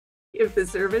if the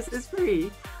service is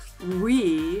free,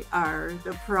 we are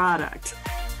the product.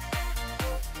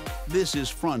 This is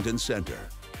Front and Center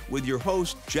with your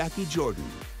host, Jacquie Jordan.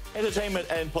 Entertainment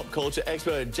and pop culture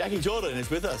expert Jacquie Jordan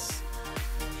is with us.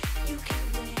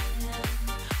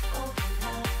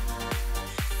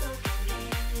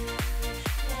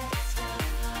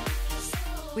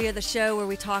 We are the show where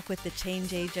we talk with the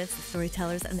change agents, the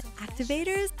storytellers, and the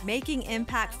activators, making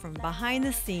impact from behind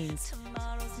the scenes.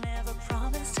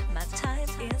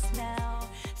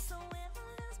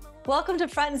 Welcome to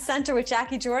Front and Center with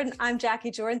Jacquie Jordan. I'm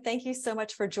Jacquie Jordan. Thank you so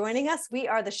much for joining us. We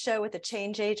are the show with the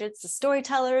change agents, the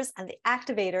storytellers, and the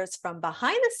activators from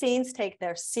behind the scenes take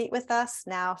their seat with us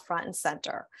now front and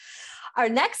center. Our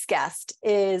next guest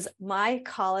is my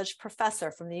college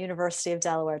professor from the University of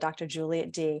Delaware, Dr.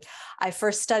 Juliet Dee. I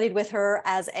first studied with her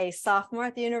as a sophomore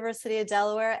at the University of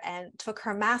Delaware and took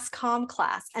her mass comm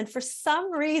class. And for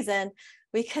some reason,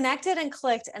 we connected and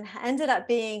clicked and ended up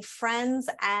being friends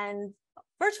and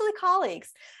virtually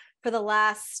colleagues for the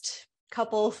last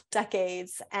couple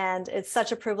decades. And it's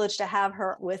such a privilege to have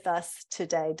her with us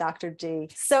today, Dr. Dee.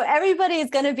 So everybody is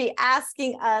going to be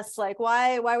asking us, like,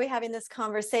 why are we having this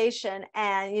conversation?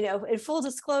 And, in full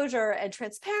disclosure and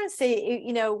transparency,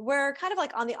 we're kind of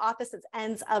like on the opposite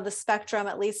ends of the spectrum,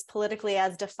 at least politically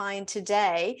as defined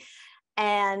today.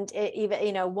 And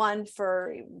one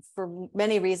for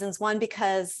many reasons. One,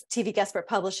 because TV Guestbook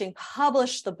Publishing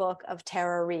published the book of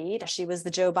Tara Reade. She was the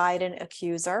Joe Biden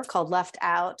accuser, called Left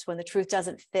Out, When the Truth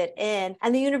Doesn't Fit In.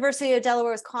 And the University of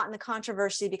Delaware was caught in the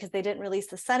controversy because they didn't release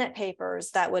the Senate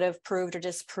papers that would have proved or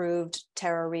disproved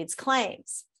Tara Reade's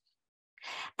claims.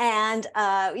 And,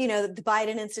 the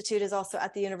Biden Institute is also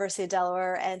at the University of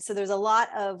Delaware. And so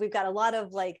we've got a lot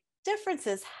of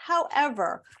differences.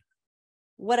 However,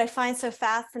 what I find so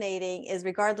fascinating is,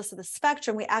 regardless of the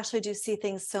spectrum, we actually do see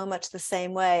things so much the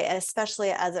same way, and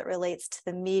especially as it relates to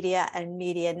the media and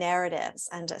media narratives.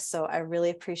 And so I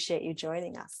really appreciate you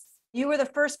joining us. You were the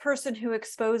first person who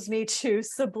exposed me to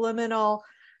subliminal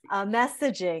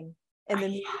messaging in the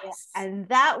media. And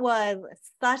that was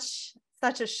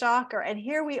such a shocker. And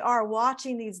here we are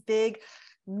watching these big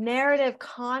narrative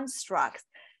constructs.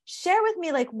 Share with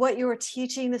me what you were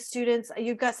teaching the students.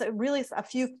 You've got a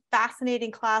few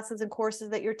fascinating classes and courses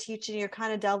that you're teaching. You're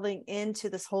kind of delving into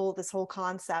this whole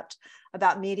concept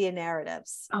about media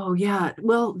narratives. Oh, yeah.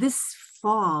 Well, this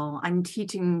fall, I'm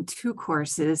teaching two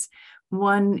courses.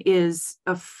 One is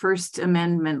a First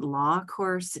Amendment law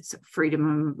course. It's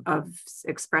freedom of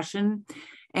expression.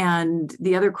 And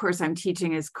the other course I'm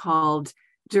teaching is called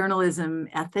Journalism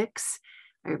Ethics.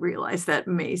 I realize that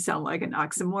may sound like an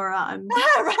oxymoron.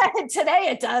 Right, today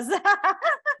it does.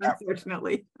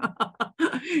 Unfortunately.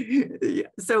 Yeah.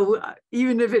 So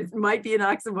even if it might be an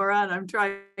oxymoron, I'm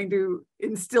trying to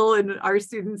instill in our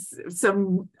students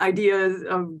some ideas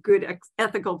of good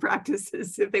ethical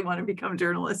practices if they want to become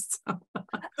journalists.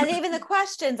 And even the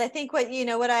questions, I think in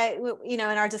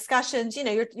our discussions,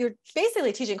 you're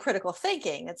basically teaching critical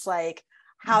thinking. It's like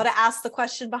how to ask the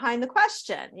question behind the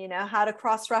question, how to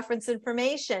cross-reference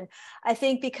information. I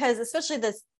think because especially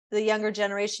the younger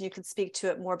generation, you can speak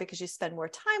to it more because you spend more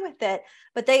time with it,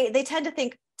 but they tend to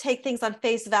take things on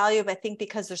face value, I think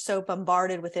because they're so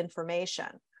bombarded with information.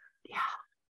 Yeah,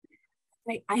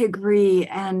 I agree.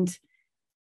 And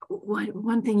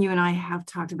one thing you and I have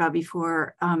talked about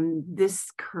before, this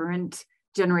current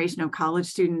generation of college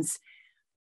students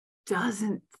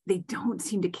they don't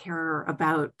seem to care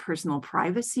about personal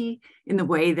privacy in the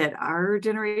way that our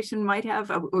generation might have.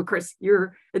 Of course,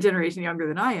 you're a generation younger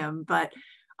than I am, but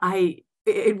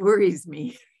it worries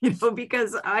me,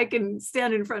 because I can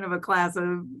stand in front of a class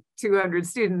of 200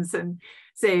 students and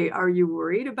say, are you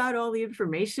worried about all the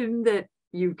information that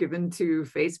you've given to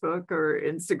Facebook or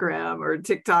Instagram or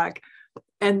TikTok?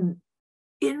 And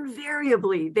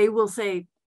invariably, they will say,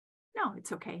 no,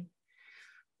 it's okay.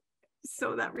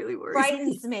 So that really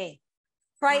worries me.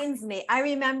 Frightens me. I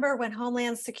remember when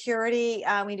Homeland Security,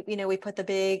 we put the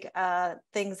big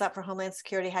things up for Homeland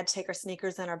Security, had to take our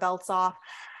sneakers and our belts off.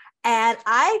 And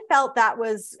I felt that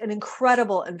was an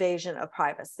incredible invasion of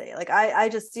privacy. I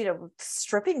just,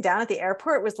 stripping down at the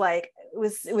airport was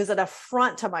it was an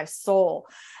affront to my soul.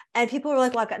 And people were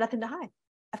like, well, I've got nothing to hide.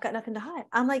 I've got nothing to hide.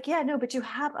 I'm like, yeah, no, but you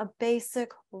have a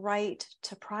basic right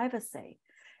to privacy.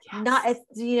 Yes. Not,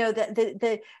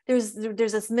 there's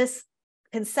this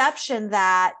misconception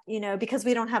that, because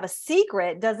we don't have a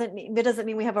secret doesn't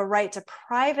mean we have a right to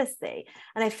privacy.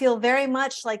 And I feel very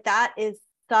much like that is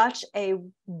such a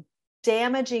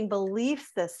damaging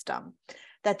belief system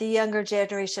that the younger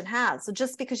generation has. So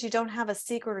just because you don't have a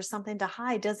secret or something to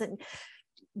hide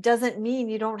doesn't mean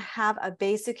you don't have a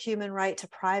basic human right to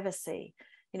privacy.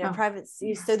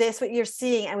 privacy. So that's what you're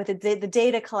seeing, and with the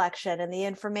data collection and the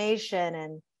information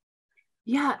and.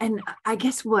 Yeah, and I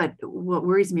guess what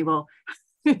worries me, well,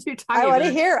 you're talking I want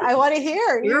to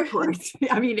hear. Airports.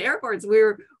 I mean, airports,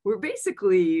 we're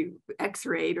basically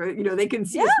X-rayed, or they can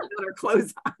see us without our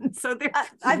clothes on. So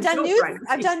I've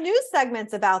done news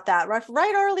segments about that.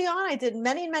 Right early on, I did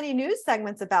many news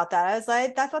segments about that. I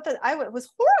thought that I was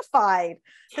horrified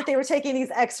that they were taking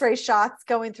these X-ray shots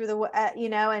going through the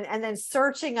and then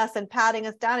searching us and patting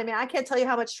us down. I mean, I can't tell you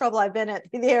how much trouble I've been at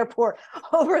the airport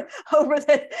over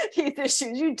these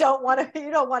issues. You don't want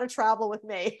to travel with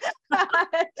me.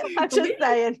 I'm just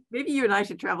saying. Maybe you and I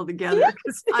should travel together,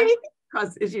 because I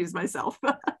cause issues myself.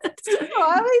 But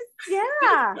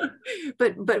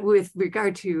with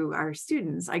regard to our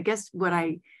students, I guess what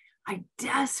I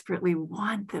desperately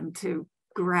want them to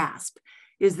grasp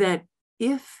is that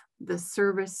if the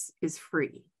service is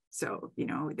free, so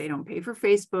they don't pay for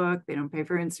Facebook, they don't pay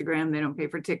for Instagram, they don't pay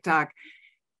for TikTok.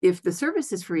 If the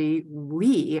service is free,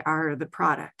 we are the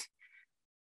product.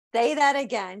 Say that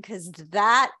again, because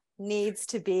that needs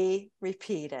to be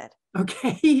repeated.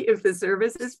 Okay, if the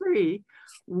service is free,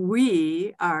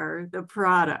 we are the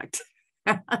product.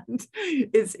 And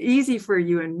it's easy for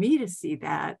you and me to see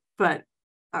that, but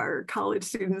our college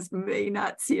students may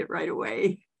not see it right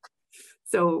away.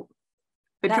 So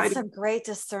that's some great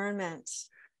discernment.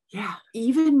 Yeah,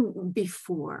 even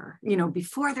before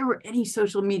there were any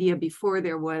social media, before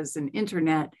there was an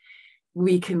internet,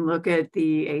 we can look at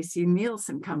the AC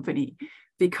Nielsen company,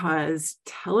 because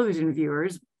television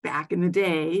viewers back in the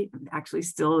day, actually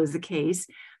still is the case,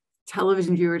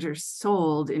 television viewers are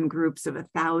sold in groups of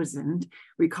 1,000.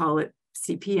 We call it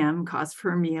CPM, cost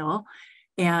per meal.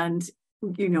 And,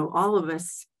 all of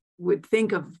us would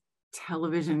think of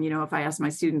television, if I ask my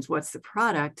students, what's the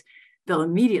product? They'll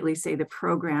immediately say the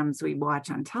programs we watch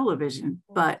on television,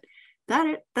 but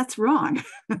that's wrong.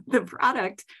 The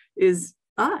product is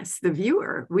us, the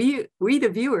viewer. We the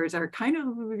viewers are kind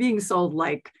of being sold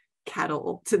like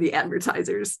cattle to the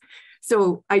advertisers.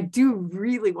 So I do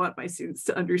really want my students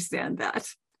to understand that.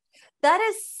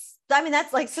 That's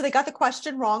like, so they got the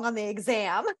question wrong on the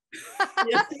exam.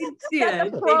 Yes,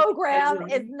 the program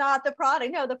is not the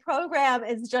product. No, the program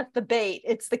is just the bait.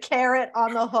 It's the carrot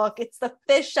on the hook. It's the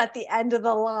fish at the end of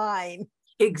the line.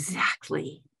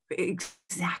 Exactly.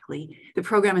 The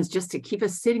program is just to keep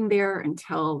us sitting there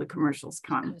until the commercials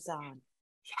come. Comes on.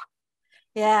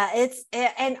 Yeah,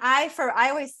 I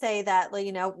always say that,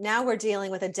 now we're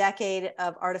dealing with a decade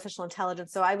of artificial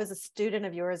intelligence. So I was a student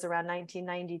of yours around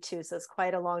 1992. So it's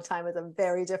quite a long time. It's a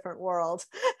very different world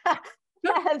than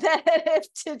it is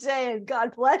today. And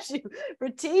God bless you for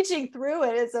teaching through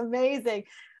it. It's amazing.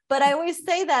 But I always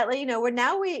say that,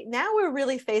 we're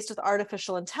really faced with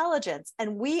artificial intelligence,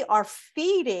 and we are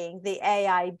feeding the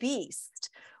AI beast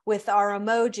with our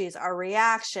emojis, our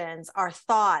reactions, our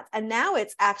thoughts. And now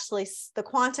it's actually, the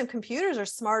quantum computers are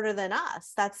smarter than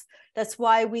us. That's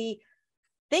why we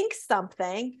think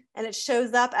something and it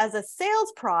shows up as a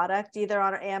sales product, either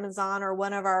on Amazon or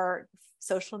one of our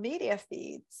social media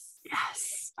feeds.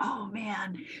 Yes. Oh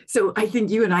man. So I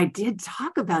think you and I did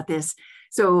talk about this.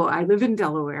 So I live in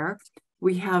Delaware.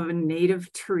 We have a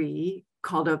native tree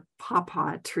called a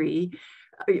pawpaw tree.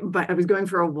 But I was going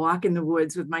for a walk in the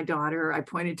woods with my daughter. I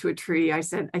pointed to a tree. I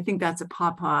said, I think that's a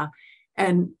pawpaw.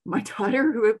 And my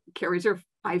daughter, who carries her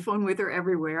iPhone with her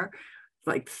everywhere,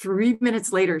 like 3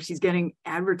 minutes later, she's getting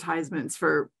advertisements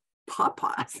for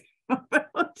pawpaws.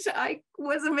 I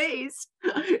was amazed.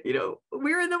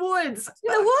 We're in the woods.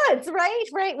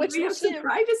 Right. Which we have some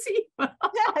privacy.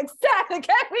 Yeah, exactly.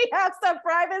 Can we have some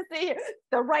privacy?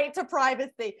 The right to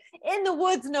privacy in the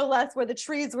woods, no less, where the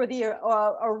trees were the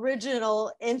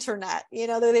original internet.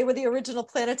 They were the original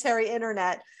planetary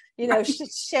internet.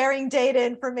 Sharing data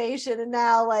information, and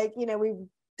now, we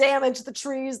damage the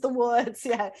trees, the woods.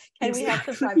 Yeah, can we have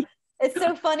some privacy? It's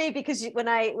so funny because when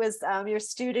I was your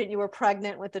student, you were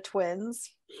pregnant with the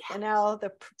twins. Yeah. And now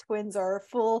the twins are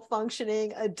full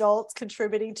functioning adults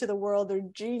contributing to the world. They're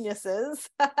geniuses.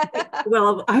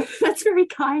 Well, that's very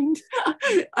kind.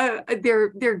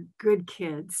 They're good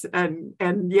kids.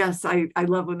 And yes, I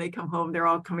love when they come home. They're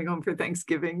all coming home for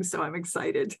Thanksgiving. So I'm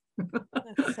excited.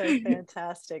 That's so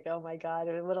fantastic. Oh my God.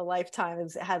 What a lifetime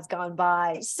has gone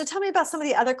by. So tell me about some of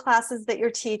the other classes that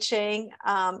you're teaching,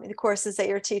 the courses that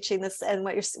you're teaching this, and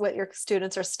what your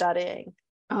students are studying.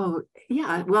 Oh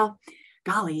yeah. Well,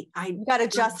 golly, you got a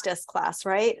justice class,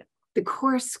 right? The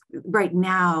course right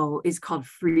now is called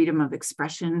Freedom of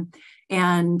Expression.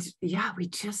 And yeah, we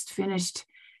just finished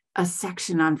a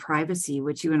section on privacy,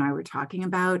 which you and I were talking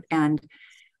about. And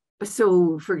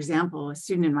so for example, a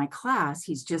student in my class,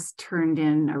 he's just turned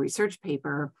in a research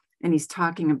paper and he's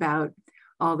talking about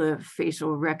all the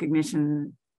facial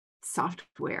recognition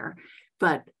software,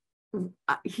 but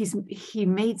he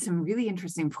made some really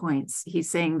interesting points. He's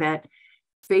saying that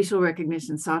facial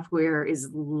recognition software is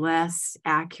less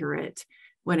accurate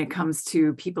when it comes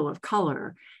to people of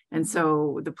color. And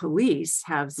so the police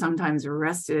have sometimes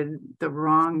arrested the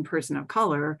wrong person of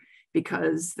color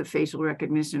because the facial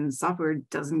recognition software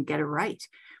doesn't get it right.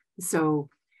 So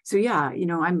yeah, you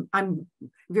know, I'm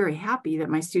very happy that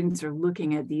my students are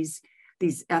looking at these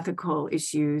ethical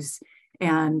issues,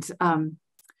 and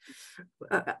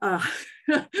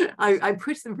I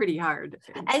push them pretty hard.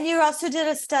 And you also did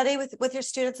a study with your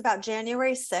students about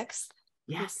January 6th.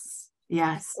 Yes.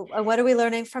 What are we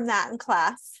learning from that in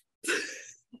class?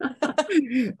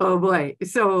 Oh boy.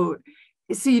 So,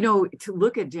 you know, to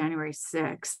look at January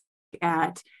 6th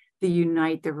at the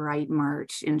Unite the Right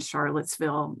March in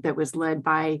Charlottesville that was led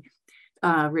by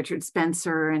Richard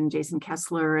Spencer and Jason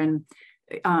Kessler and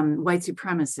white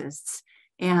supremacists.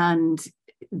 And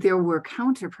there were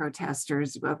counter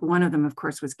protesters. One of them, of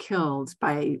course, was killed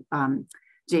by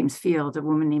James Field, a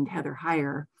woman named Heather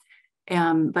Heyer.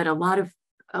 But a lot of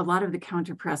the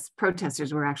counter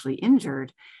protesters were actually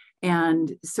injured.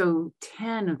 And so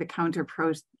 10 of the counter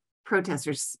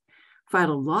protesters filed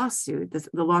a lawsuit.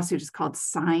 The lawsuit is called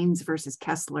Sines versus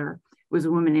Kessler. It was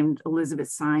a woman named Elizabeth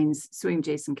Sines suing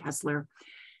Jason Kessler.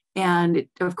 And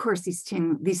of course, these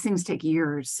things take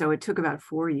years. So it took about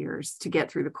 4 years to get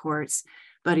through the courts.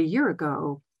 But a year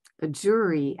ago, a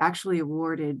jury actually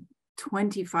awarded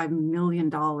 $25 million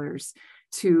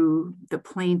to the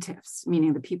plaintiffs,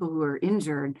 meaning the people who were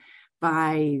injured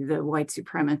by the white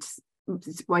supremacists,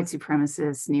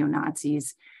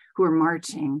 neo-Nazis who were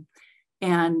marching.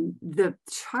 And the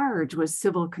charge was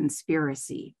civil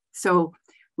conspiracy. So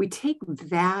we take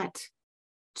that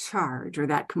charge or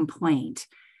that complaint,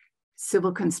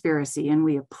 civil conspiracy, and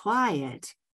we apply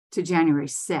it to January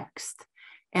 6th.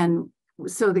 And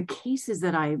so the cases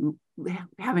that I'm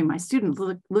having my students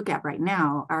look at right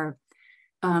now are,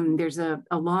 there's a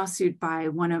lawsuit by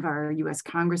one of our US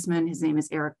congressmen. His name is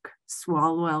Eric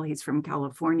Swalwell. He's from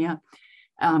California.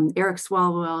 Eric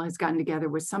Swalwell has gotten together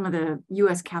with some of the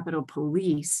US Capitol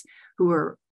Police who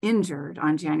were injured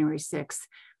on January 6th.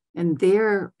 And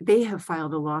they have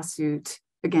filed a lawsuit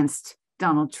against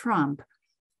Donald Trump,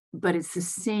 but it's the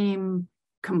same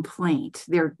complaint.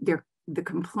 The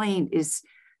complaint is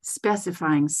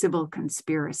specifying civil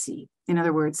conspiracy. In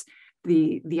other words,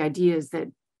 the idea is that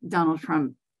Donald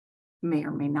Trump may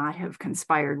or may not have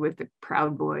conspired with the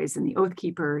Proud Boys and the Oath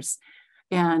Keepers.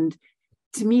 And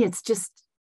to me, it's just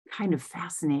kind of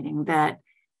fascinating that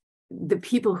the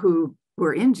people who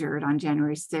were injured on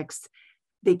January 6th,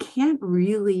 they can't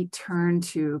really turn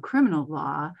to criminal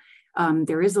law.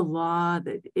 There is a law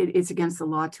that it's against the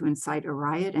law to incite a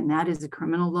riot, and that is a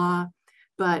criminal law.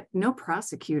 But no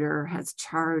prosecutor has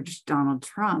charged Donald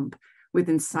Trump with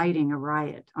inciting a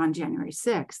riot on January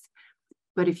 6th.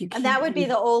 But if you can't, and that would be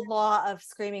the old law of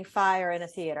screaming fire in a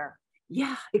theater.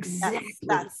 Yeah, exactly.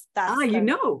 That's you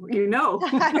know.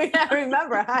 I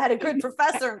remember I had a good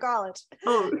professor in college.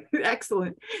 Oh,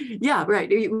 excellent. Yeah,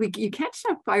 right. You can't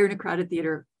shove fire in a crowded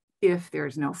theater if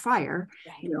there's no fire,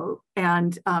 right. You know,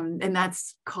 and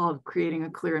that's called creating a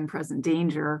clear and present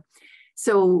danger.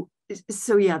 So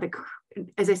yeah,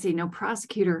 as I say, no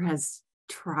prosecutor has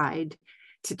tried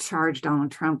to charge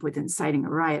Donald Trump with inciting a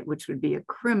riot, which would be a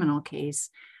criminal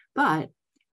case. But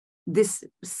this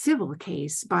civil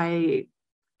case by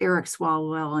Eric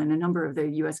Swalwell and a number of the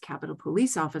US Capitol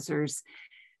Police officers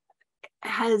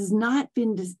has not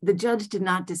been, the judge did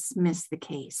not dismiss the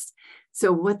case.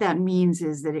 So what that means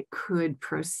is that it could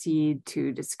proceed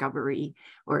to discovery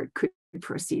or it could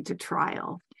proceed to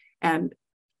trial. And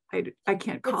I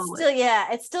can't call it.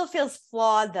 Yeah, it still feels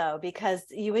flawed though, because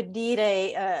you would need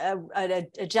a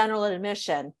general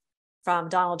admission from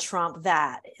Donald Trump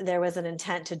that there was an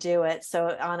intent to do it. So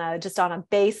on a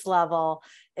base level,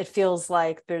 it feels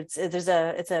like it's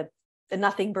a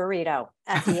nothing burrito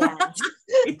at the end.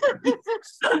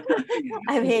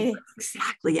 I mean,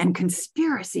 exactly. And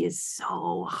conspiracy is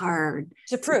so hard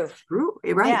to prove.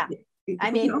 Right. Yeah.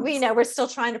 I mean, we know we're still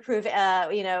trying to prove,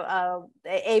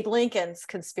 Abe Lincoln's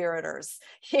conspirators,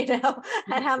 and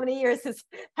how many years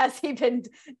has he been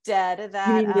dead?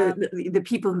 That you mean the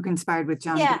people who conspired with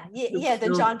John Booth?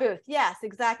 The John Booth. Yes,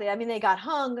 exactly. I mean, they got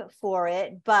hung for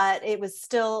it, but it was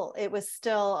still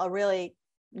a really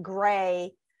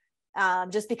gray.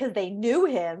 Just because they knew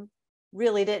him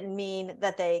really didn't mean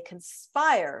that they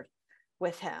conspired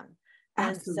with him.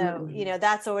 Absolutely. And so,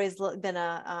 that's always been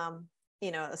a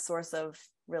source of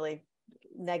really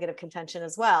negative contention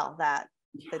as well, that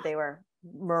they were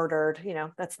murdered.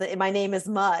 That's my name is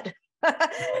Mud.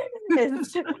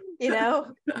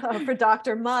 For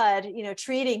Dr. Mudd,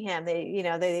 treating him,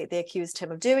 they accused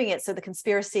him of doing it. So the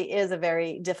conspiracy is a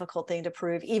very difficult thing to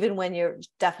prove, even when you're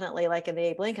definitely, like in the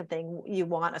Abe Lincoln thing, you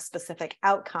want a specific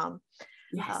outcome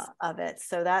of it.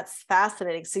 So that's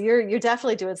fascinating. So you're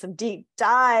definitely doing some deep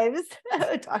dives,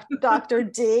 Dr.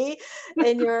 Dee,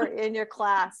 in your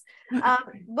class.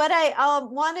 What I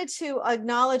wanted to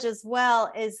acknowledge as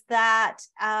well is that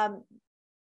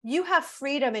you have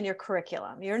freedom in your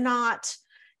curriculum. You're not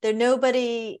there.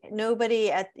 Nobody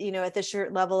at at this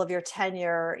level of your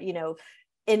tenure,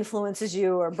 influences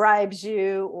you or bribes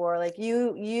you, or like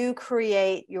you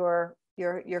create your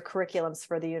curriculums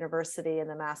for the university and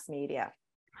the mass media.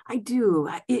 I do.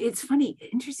 It's funny,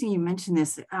 interesting you mentioned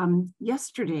this.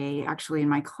 Yesterday, actually, in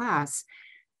my class,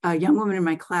 a young woman in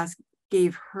my class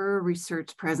gave her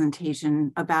research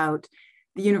presentation about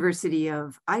the University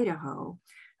of Idaho.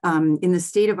 In the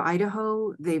state of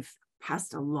Idaho, they've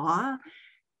passed a law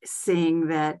saying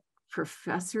that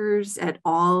professors at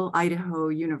all Idaho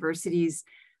universities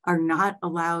are not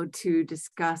allowed to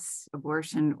discuss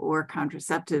abortion or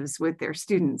contraceptives with their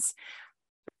students.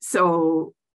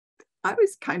 So I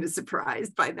was kind of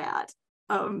surprised by that.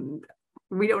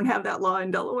 We don't have that law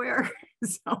in Delaware.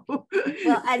 So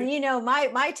well, and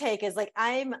my take is like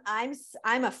I'm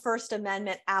a First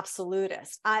Amendment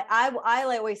absolutist. I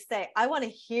always say I want to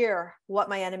hear what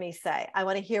my enemies say. I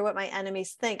want to hear what my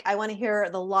enemies think. I want to hear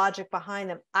the logic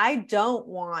behind them. I don't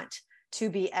want to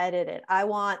be edited. I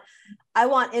want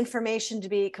information to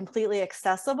be completely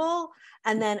accessible,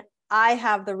 and then I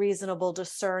have the reasonable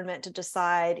discernment to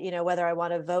decide, whether I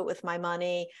want to vote with my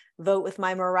money, vote with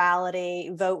my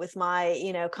morality, vote with my,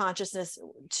 consciousness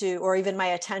or even my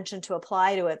attention to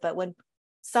apply to it. But when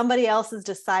somebody else is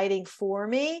deciding for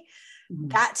me,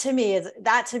 that to me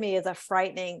is a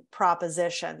frightening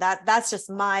proposition. That's just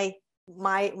my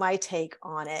take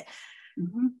on it.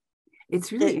 Mm-hmm.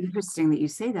 It's really interesting that you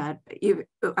say that.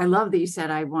 I love that you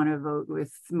said, I want to vote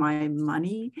with my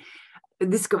money.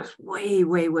 This goes way,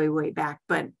 way, way, way back,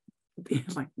 but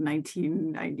like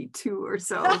 1992 or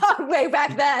so. Way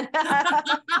back then.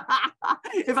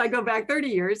 If I go back 30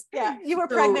 years. Yeah, you were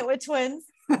pregnant with twins.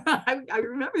 I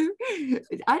remember,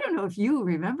 I don't know if you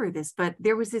remember this, but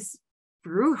there was this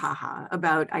brouhaha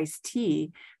about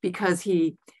Ice-T because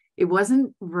it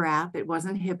wasn't rap, it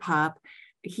wasn't hip hop.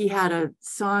 He had a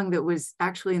song that was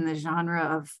actually in the genre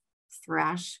of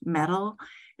thrash metal,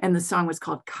 and the song was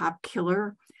called Cop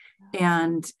Killer.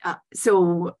 And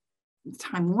so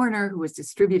Time Warner, who was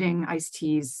distributing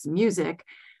Ice-T's music,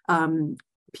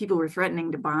 people were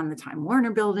threatening to bomb the Time Warner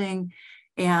building.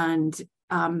 And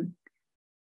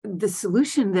the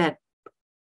solution that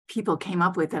people came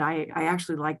up with that I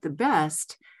actually liked the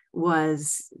best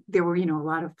was there were, a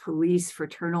lot of police,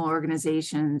 fraternal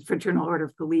organizations, Fraternal Order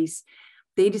of Police.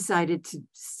 They decided to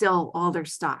sell all their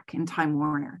stock in Time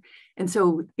Warner. And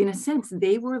so in a sense,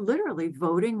 they were literally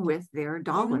voting with their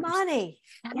dollars. Money.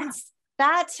 Yes.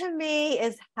 That to me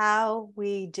is how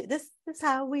we do this. Is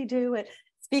how we do it.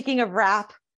 Speaking of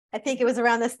rap, I think it was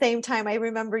around the same time I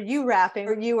remember you rapping,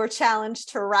 or you were challenged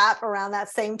to rap around that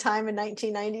same time in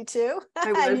 1992.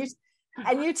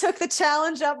 and you took the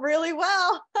challenge up really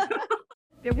well.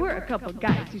 There were a couple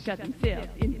guys who shot themselves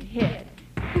in the head.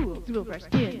 Fools will rush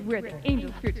in where the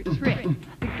angels fear to tread.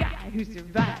 The guy who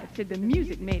survived said the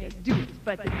music made us do it,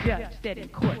 but the judge said in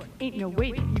court, ain't no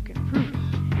way that you can prove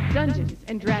it. Dungeons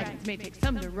and Dragons may take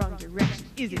some the wrong direction.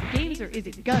 Is it games or is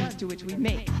it guns to which we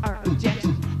make our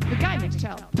objections? The guy makes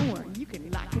child porn, you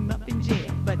can lock him up in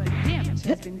jail, but the damage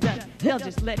has been done, they'll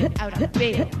just let it out on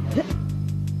bail.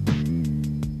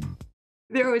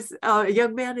 There was a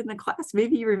young man in the class,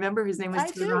 maybe you remember, his name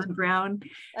was Tyrone Brown.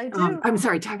 I do. I'm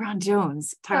sorry, Tyrone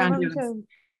Jones. Tyrone Jones.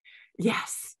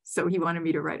 Yes. So he wanted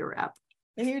me to write a rap.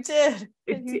 And you did.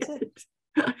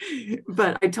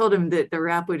 But I told him that the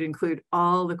rap would include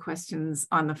all the questions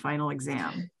on the final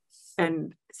exam.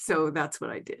 And so that's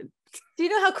what I did. Do you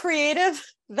know how creative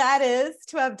that is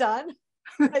to have done?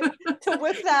 To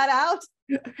whip that out?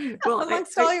 Well,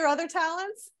 amongst all your other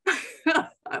talents?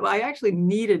 I actually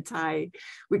needed Ty.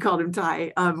 We called him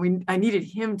Ty. I needed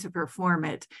him to perform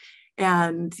it.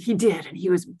 And he did, and he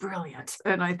was brilliant.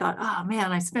 And I thought, oh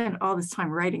man, I spent all this time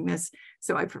writing this,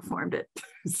 so I performed it.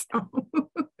 So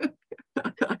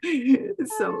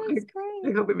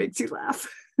I hope it makes you laugh.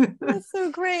 That's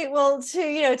so great. Well,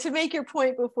 to make your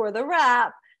point before the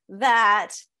rap,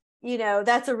 that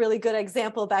that's a really good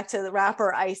example back to the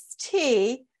rapper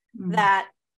Ice-T, that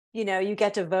you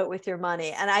get to vote with your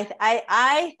money. And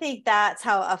I think that's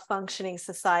how a functioning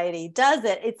society does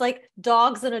it. It's like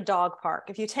dogs in a dog park.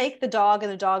 If you take the dog in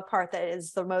the dog park that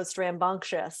is the most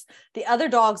rambunctious, the other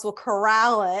dogs will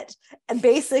corral it and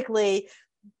basically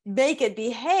make it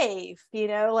behave,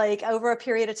 like over a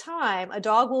period of time. A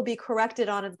dog will be corrected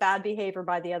on its bad behavior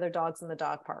by the other dogs in the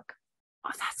dog park.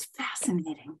 Oh, that's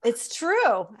fascinating. It's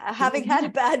true. Having had a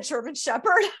bad German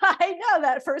Shepherd, I know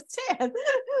that firsthand.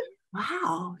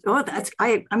 Wow. Oh,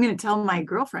 I'm going to tell my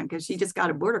girlfriend, because she just got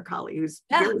a border collie who's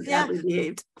very badly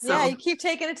behaved. So. Yeah, you keep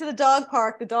taking it to the dog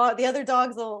park. The other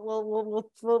dogs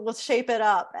will shape it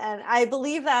up. And I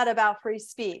believe that about free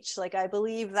speech. Like, I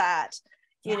believe that,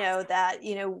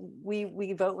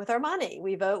 we vote with our money.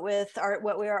 We vote with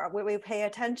what we pay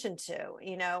attention to.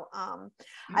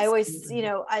 I always,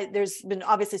 there's been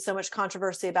obviously so much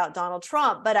controversy about Donald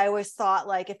Trump, but I always thought,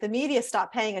 like, if the media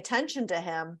stopped paying attention to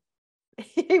him,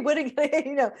 he wouldn't,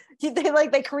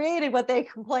 they created what they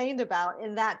complained about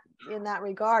in that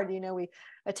regard.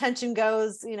 Attention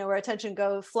goes, where attention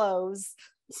flows,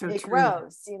 so it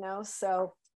grows,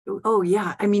 so. Oh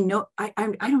yeah. I mean, no, I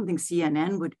don't think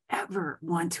CNN would ever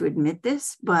want to admit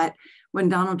this, but when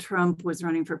Donald Trump was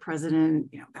running for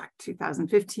president, back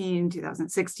 2015,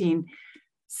 2016,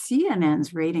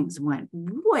 CNN's ratings went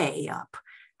way up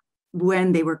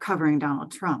when they were covering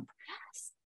Donald Trump.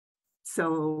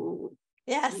 So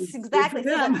yes, exactly.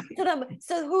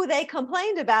 So who they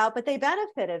complained about, but they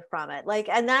benefited from it. Like,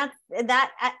 and that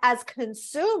as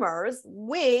consumers,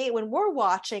 when we're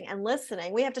watching and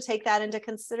listening, we have to take that into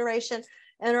consideration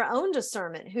in our own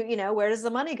discernment. Where is the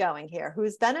money going here?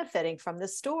 Who's benefiting from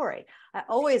this story? I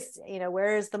always,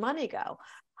 where does the money go?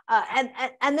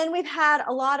 And then we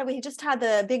just had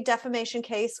the big defamation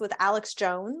case with Alex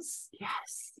Jones.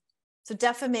 Yes. So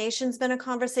defamation's been a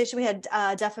conversation. We had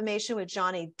defamation with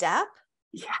Johnny Depp.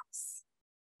 Yes.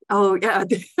 Oh, yeah.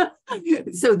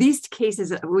 So these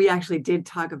cases, we actually did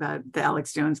talk about the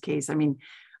Alex Jones case. I mean,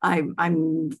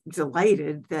 I'm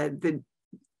delighted that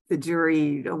the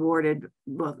jury awarded,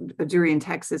 a jury in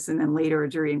Texas and then later a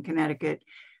jury in Connecticut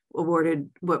awarded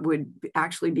what would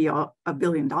actually be $1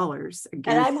 billion. And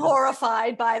I'm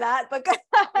horrified by that, but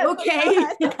okay.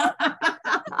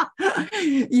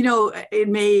 It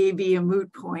may be a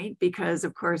moot point because,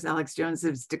 of course, Alex Jones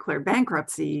has declared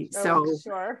bankruptcy. So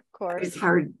sure, of course, it's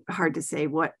hard to say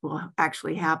what will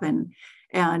actually happen.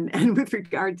 And with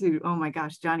regard to, oh my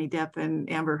gosh, Johnny Depp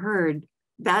and Amber Heard,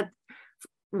 that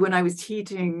when I was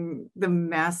teaching the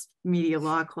mass media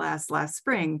law class last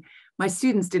spring, my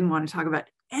students didn't want to talk about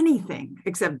anything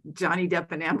except Johnny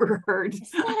Depp and Amber Heard.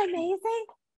 Isn't that amazing?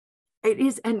 It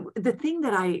is. And the thing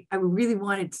that I really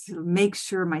wanted to make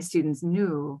sure my students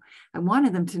knew, I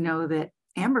wanted them to know that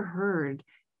Amber Heard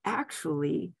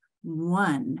actually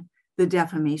won the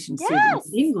defamation suit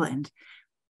in England.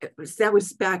 That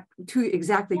was back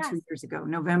exactly 2 years ago,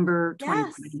 November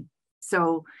 2020.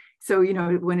 So,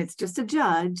 when it's just a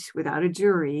judge without a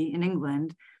jury in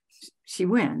England, she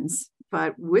wins.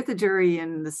 But with a jury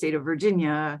in the state of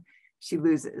Virginia, she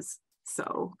loses.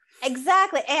 So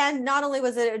exactly. And not only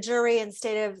was it a jury in the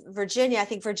state of Virginia, I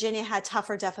think Virginia had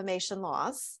tougher defamation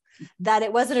laws, that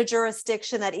it wasn't a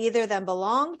jurisdiction that either of them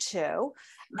belonged to,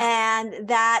 and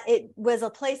that it was a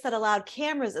place that allowed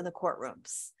cameras in the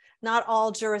courtrooms, not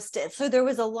all jurisdictions. So there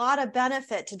was a lot of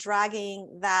benefit to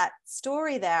dragging that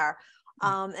story there.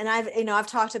 And I've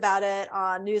talked about it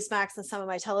on Newsmax and some of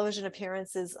my television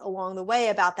appearances along the way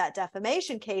about that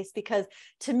defamation case, because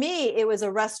to me, it was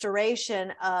a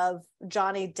restoration of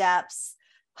Johnny Depp's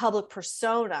public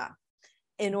persona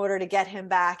in order to get him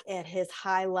back at his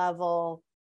high level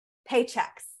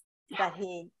paychecks that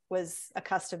he was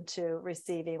accustomed to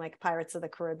receiving, like Pirates of the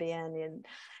Caribbean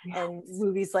and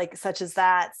movies like such as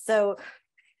that. So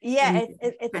yeah,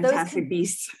 it's Fantastic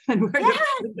Beasts and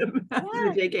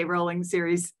the J.K. Rowling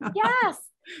series. yes,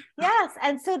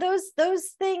 and so those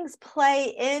things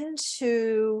play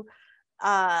into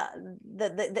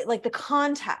the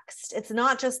context. It's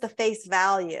not just the face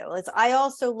value. I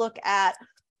also look at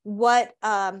what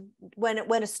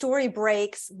when a story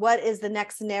breaks, what is the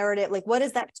next narrative? Like, what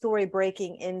is that story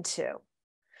breaking into?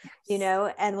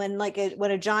 And when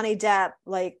a Johnny Depp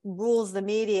rules the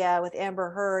media with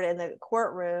Amber Heard in the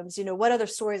courtrooms, what other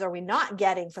stories are we not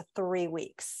getting for 3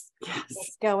 weeks? Yes.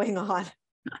 What's going on?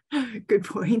 Good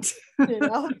point.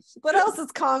 What else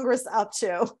is Congress up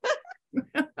to?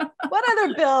 What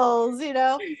other bills,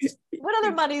 what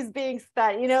other money is being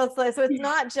spent? So it's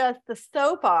not just the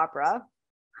soap opera,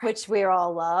 which we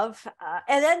all love.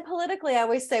 And then politically, I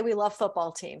always say we love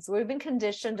football teams. We've been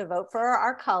conditioned to vote for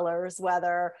our colors,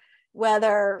 whether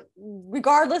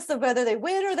regardless of whether they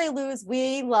win or they lose,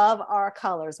 we love our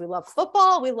colors. We love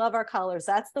football. We love our colors.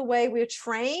 That's the way we're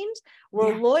trained.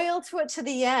 We're loyal to it to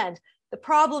the end. The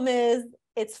problem is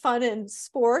it's fun in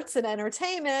sports and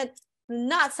entertainment,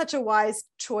 not such a wise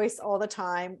choice all the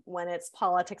time when it's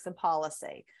politics and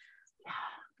policy.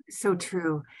 So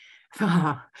true.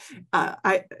 Gosh,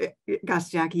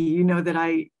 Jackie, you know that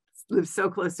I live so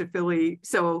close to Philly.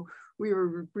 So we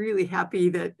were really happy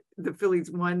that the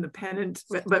Phillies won the pennant,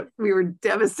 but we were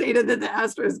devastated that the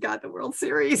Astros got the World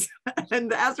Series. And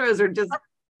the Astros are just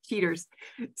cheaters.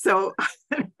 So,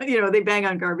 they bang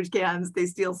on garbage cans, they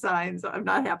steal signs. I'm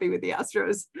not happy with the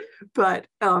Astros. But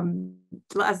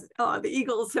the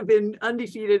Eagles have been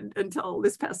undefeated until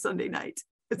this past Sunday night.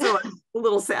 So I'm a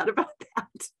little sad about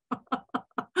that.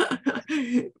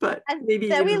 But maybe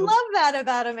we love that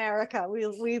about America.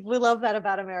 We love that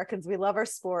about Americans. We love our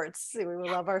sports. We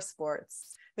love our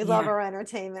sports. We love our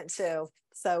entertainment too.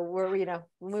 So we're,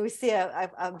 when we see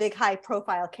a big high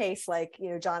profile case like,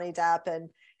 Johnny Depp and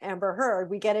Amber Heard,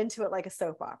 we get into it like a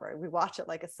soap opera. We watch it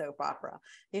like a soap opera,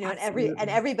 and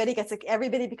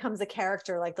everybody becomes a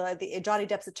character. Like the Johnny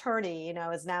Depp's attorney,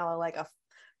 is now like a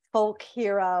folk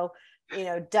hero,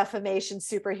 defamation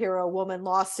superhero woman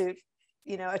lawsuit,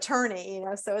 attorney,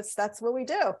 so that's what we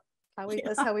do.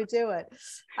 That's how we do it.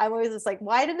 I'm always just like,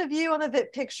 widen the view on the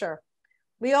picture.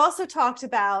 We also talked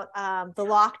about the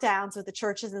lockdowns with the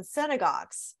churches and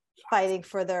synagogues fighting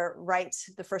for their right,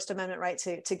 the First Amendment right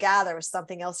to gather, was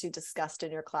something else you discussed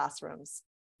in your classrooms.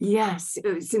 Yes,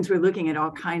 since we're looking at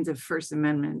all kinds of First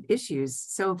Amendment issues.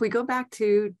 So if we go back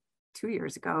to 2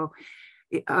 years ago,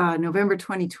 November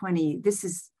 2020, this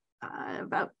is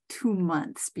about 2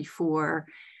 months before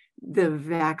the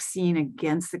vaccine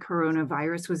against the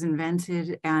coronavirus was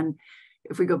invented. And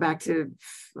if we go back to,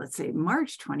 let's say,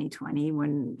 March 2020,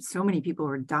 when so many people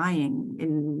were dying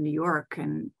in New York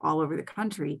and all over the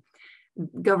country,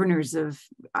 governors of,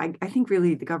 I think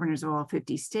really the governors of all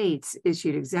 50 states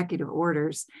issued executive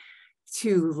orders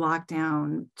to lock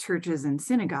down churches and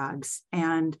synagogues.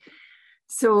 And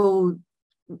so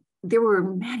there were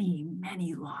many,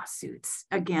 many lawsuits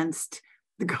against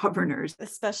the governors,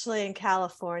 especially in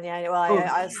California.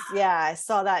 I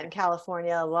saw that in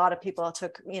California. A lot of people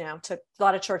took a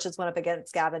lot of churches went up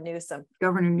against Gavin Newsom.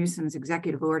 Governor Newsom's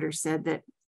executive order said that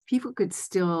people could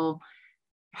still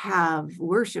have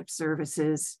worship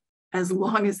services as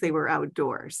long as they were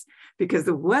outdoors, because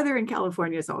the weather in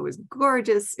California is always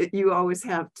gorgeous. You always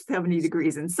have 70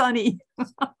 degrees and sunny.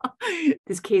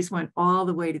 This case went all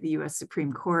the way to the U.S.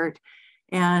 Supreme Court,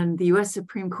 and the U.S.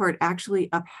 Supreme Court actually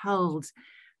upheld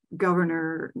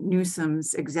Governor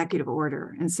Newsom's executive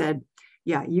order and said,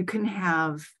 yeah, you can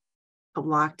have a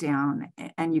lockdown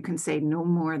and you can say no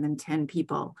more than 10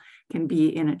 people can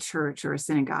be in a church or a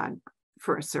synagogue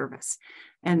for a service.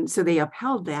 And so they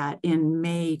upheld that in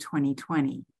May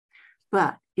 2020.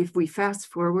 But if we fast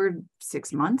forward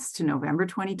 6 months to November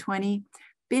 2020,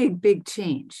 big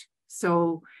change.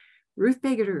 So Ruth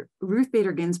Bader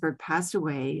Ginsburg passed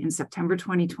away in September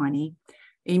 2020.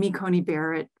 Amy Coney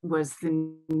Barrett was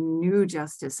the new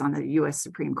justice on the US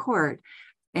Supreme Court.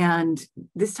 And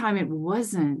this time it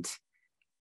wasn't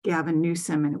Gavin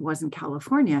Newsom and it wasn't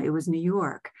California, it was New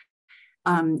York.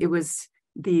 It was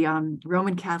the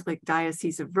Roman Catholic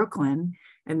Diocese of Brooklyn,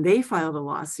 and they filed a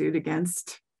lawsuit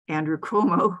against Andrew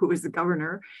Cuomo, who was the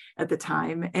governor at the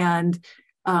time. And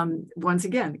once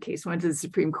again, the case went to the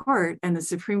Supreme Court, and the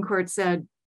Supreme Court said,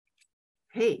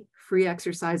 hey, free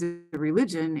exercise of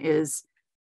religion is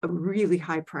a really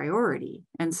high priority.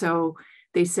 And so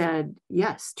they said,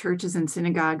 yes, churches and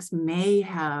synagogues may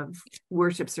have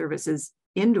worship services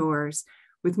indoors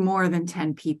with more than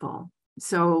 10 people.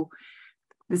 So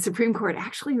the Supreme Court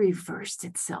actually reversed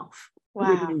itself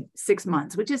within 6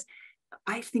 months, which is,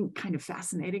 I think, kind of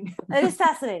fascinating. It is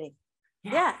fascinating.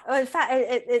 Yeah. In fact,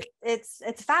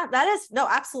 that is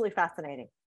absolutely fascinating.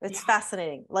 It's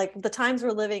fascinating. Like the times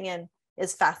we're living in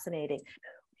is fascinating.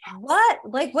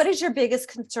 What is your biggest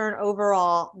concern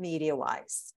overall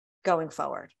media-wise going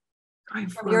forwad?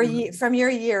 From your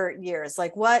years,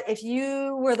 like what if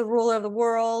you were the ruler of the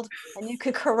world and you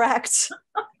could correct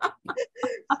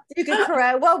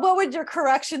what would your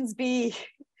corrections be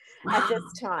at this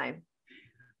time?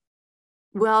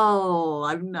 Well,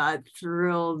 I'm not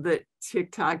thrilled that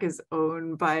TikTok is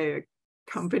owned by a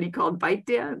company called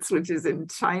ByteDance, which is in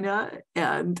China,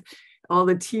 and all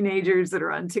the teenagers that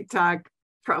are on TikTok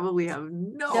probably have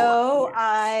no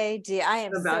idea. I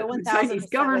am about so the Chinese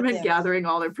government gathering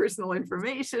all their personal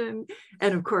information.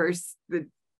 And of course, the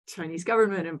Chinese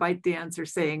government and ByteDance are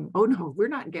saying, oh no, we're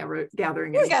not gathering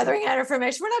We're gathering that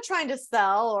information. We're not trying to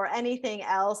sell or anything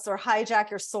else or hijack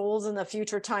your souls in the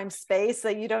future time space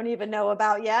that you don't even know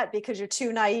about yet because you're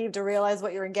too naive to realize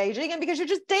what you're engaging in because you're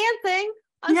just dancing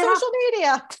on social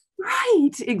media.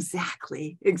 Right.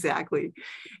 Exactly.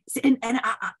 And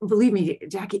believe me,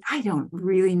 Jacquie, I don't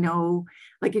really know,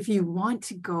 like if you want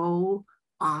to go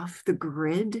off the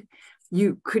grid,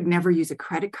 you could never use a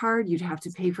credit card. You'd have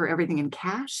to pay for everything in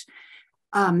cash.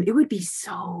 It would be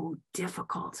so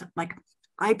difficult. Like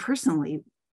I personally,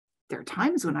 there are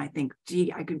times when I think,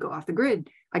 gee, I could go off the grid.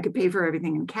 I could pay for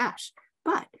everything in cash.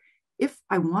 But if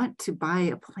I want to buy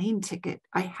a plane ticket,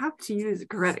 I have to use a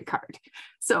credit card.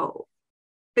 So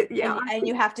yeah. And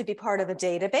you have to be part of a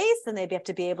database and they have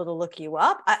to be able to look you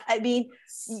up. I mean,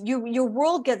 your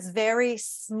world gets very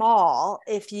small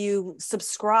if you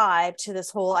subscribe to this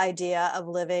whole idea of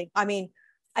living. I mean,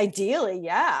 ideally,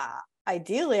 I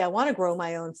want to grow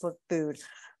my own food.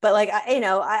 But like,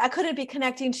 I couldn't be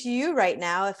connecting to you right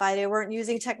now if I weren't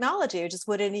using technology. It just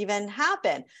wouldn't even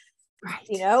happen. Right.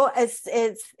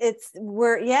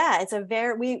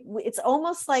 It's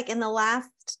almost like in the last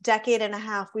decade and a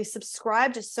half, we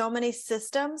subscribed to so many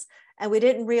systems and we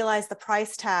didn't realize the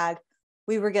price tag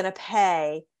we were going to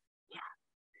pay. Yeah.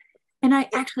 And I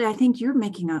think you're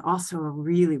making also a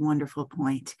really wonderful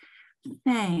point.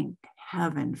 Thank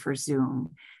heaven for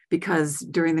Zoom, because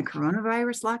during the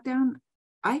coronavirus lockdown,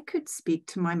 I could speak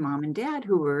to my mom and dad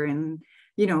who were in,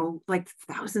 like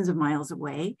thousands of miles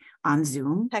away on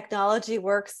Zoom. Technology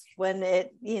works when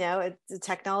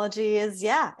technology is,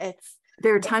 there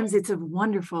are times it's a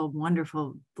wonderful,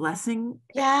 wonderful blessing.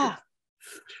 Yeah.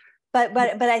 But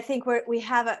I think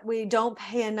we don't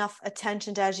pay enough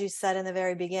attention to, as you said in the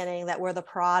very beginning, that we're the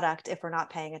product if we're not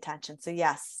paying attention. So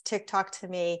yes, TikTok to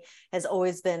me has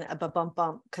always been a bump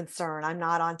concern. I'm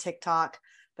not on TikTok,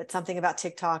 but something about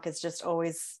TikTok is just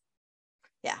always,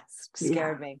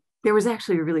 scared me. There was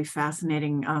actually a really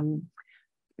fascinating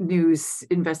news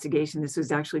investigation. This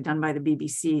was actually done by the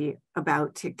BBC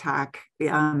about TikTok.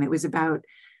 It was about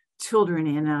children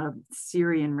in a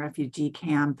Syrian refugee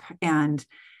camp, and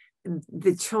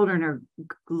the children are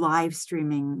live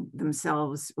streaming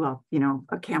themselves. Well,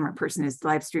 a camera person is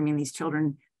live streaming these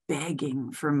children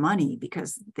begging for money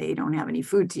because they don't have any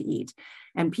food to eat.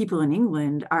 And people in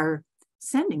England are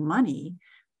sending money.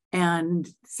 And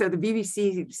so the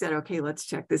BBC said, okay, let's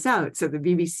check this out. So the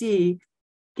BBC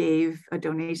gave a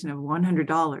donation of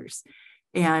 $100.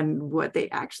 And what they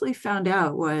actually found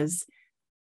out was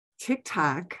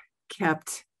TikTok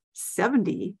kept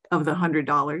 70 of the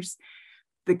 $100.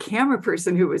 The camera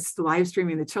person who was live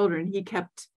streaming the children, he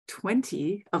kept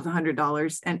 20 of the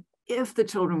 $100. And if the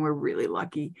children were really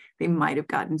lucky, they might have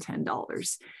gotten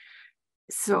 $10.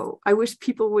 So I wish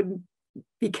people would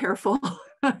be careful.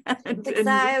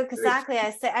 Exactly.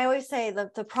 I always say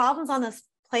that the problems on this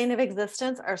plane of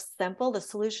existence are simple. The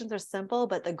solutions are simple,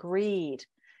 but the greed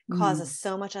causes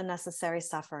so much unnecessary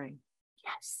suffering.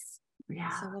 Yes.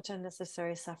 Yeah. So much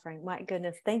unnecessary suffering. My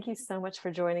goodness. Thank you so much for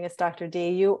joining us, Dr. Dee.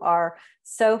 You are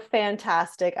so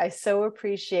fantastic. I so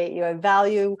appreciate you. I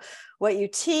value what you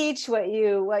teach, what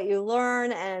you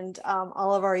learn, and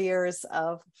all of our years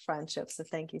of friendship. So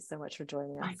thank you so much for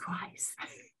joining us. Likewise.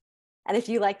 And if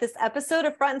you like this episode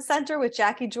of Front and Center with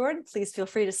Jacquie Jordan, please feel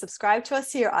free to subscribe to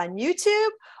us here on YouTube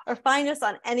or find us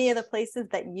on any of the places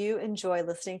that you enjoy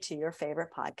listening to your favorite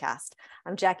podcast.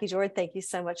 I'm Jacquie Jordan. Thank you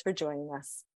so much for joining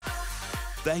us.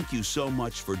 Thank you so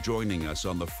much for joining us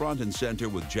on the Front and Center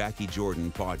with Jacquie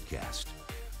Jordan podcast.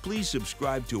 Please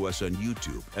subscribe to us on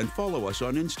YouTube and follow us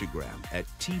on Instagram at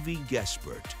TV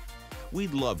Guestpert.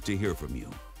 We'd love to hear from you.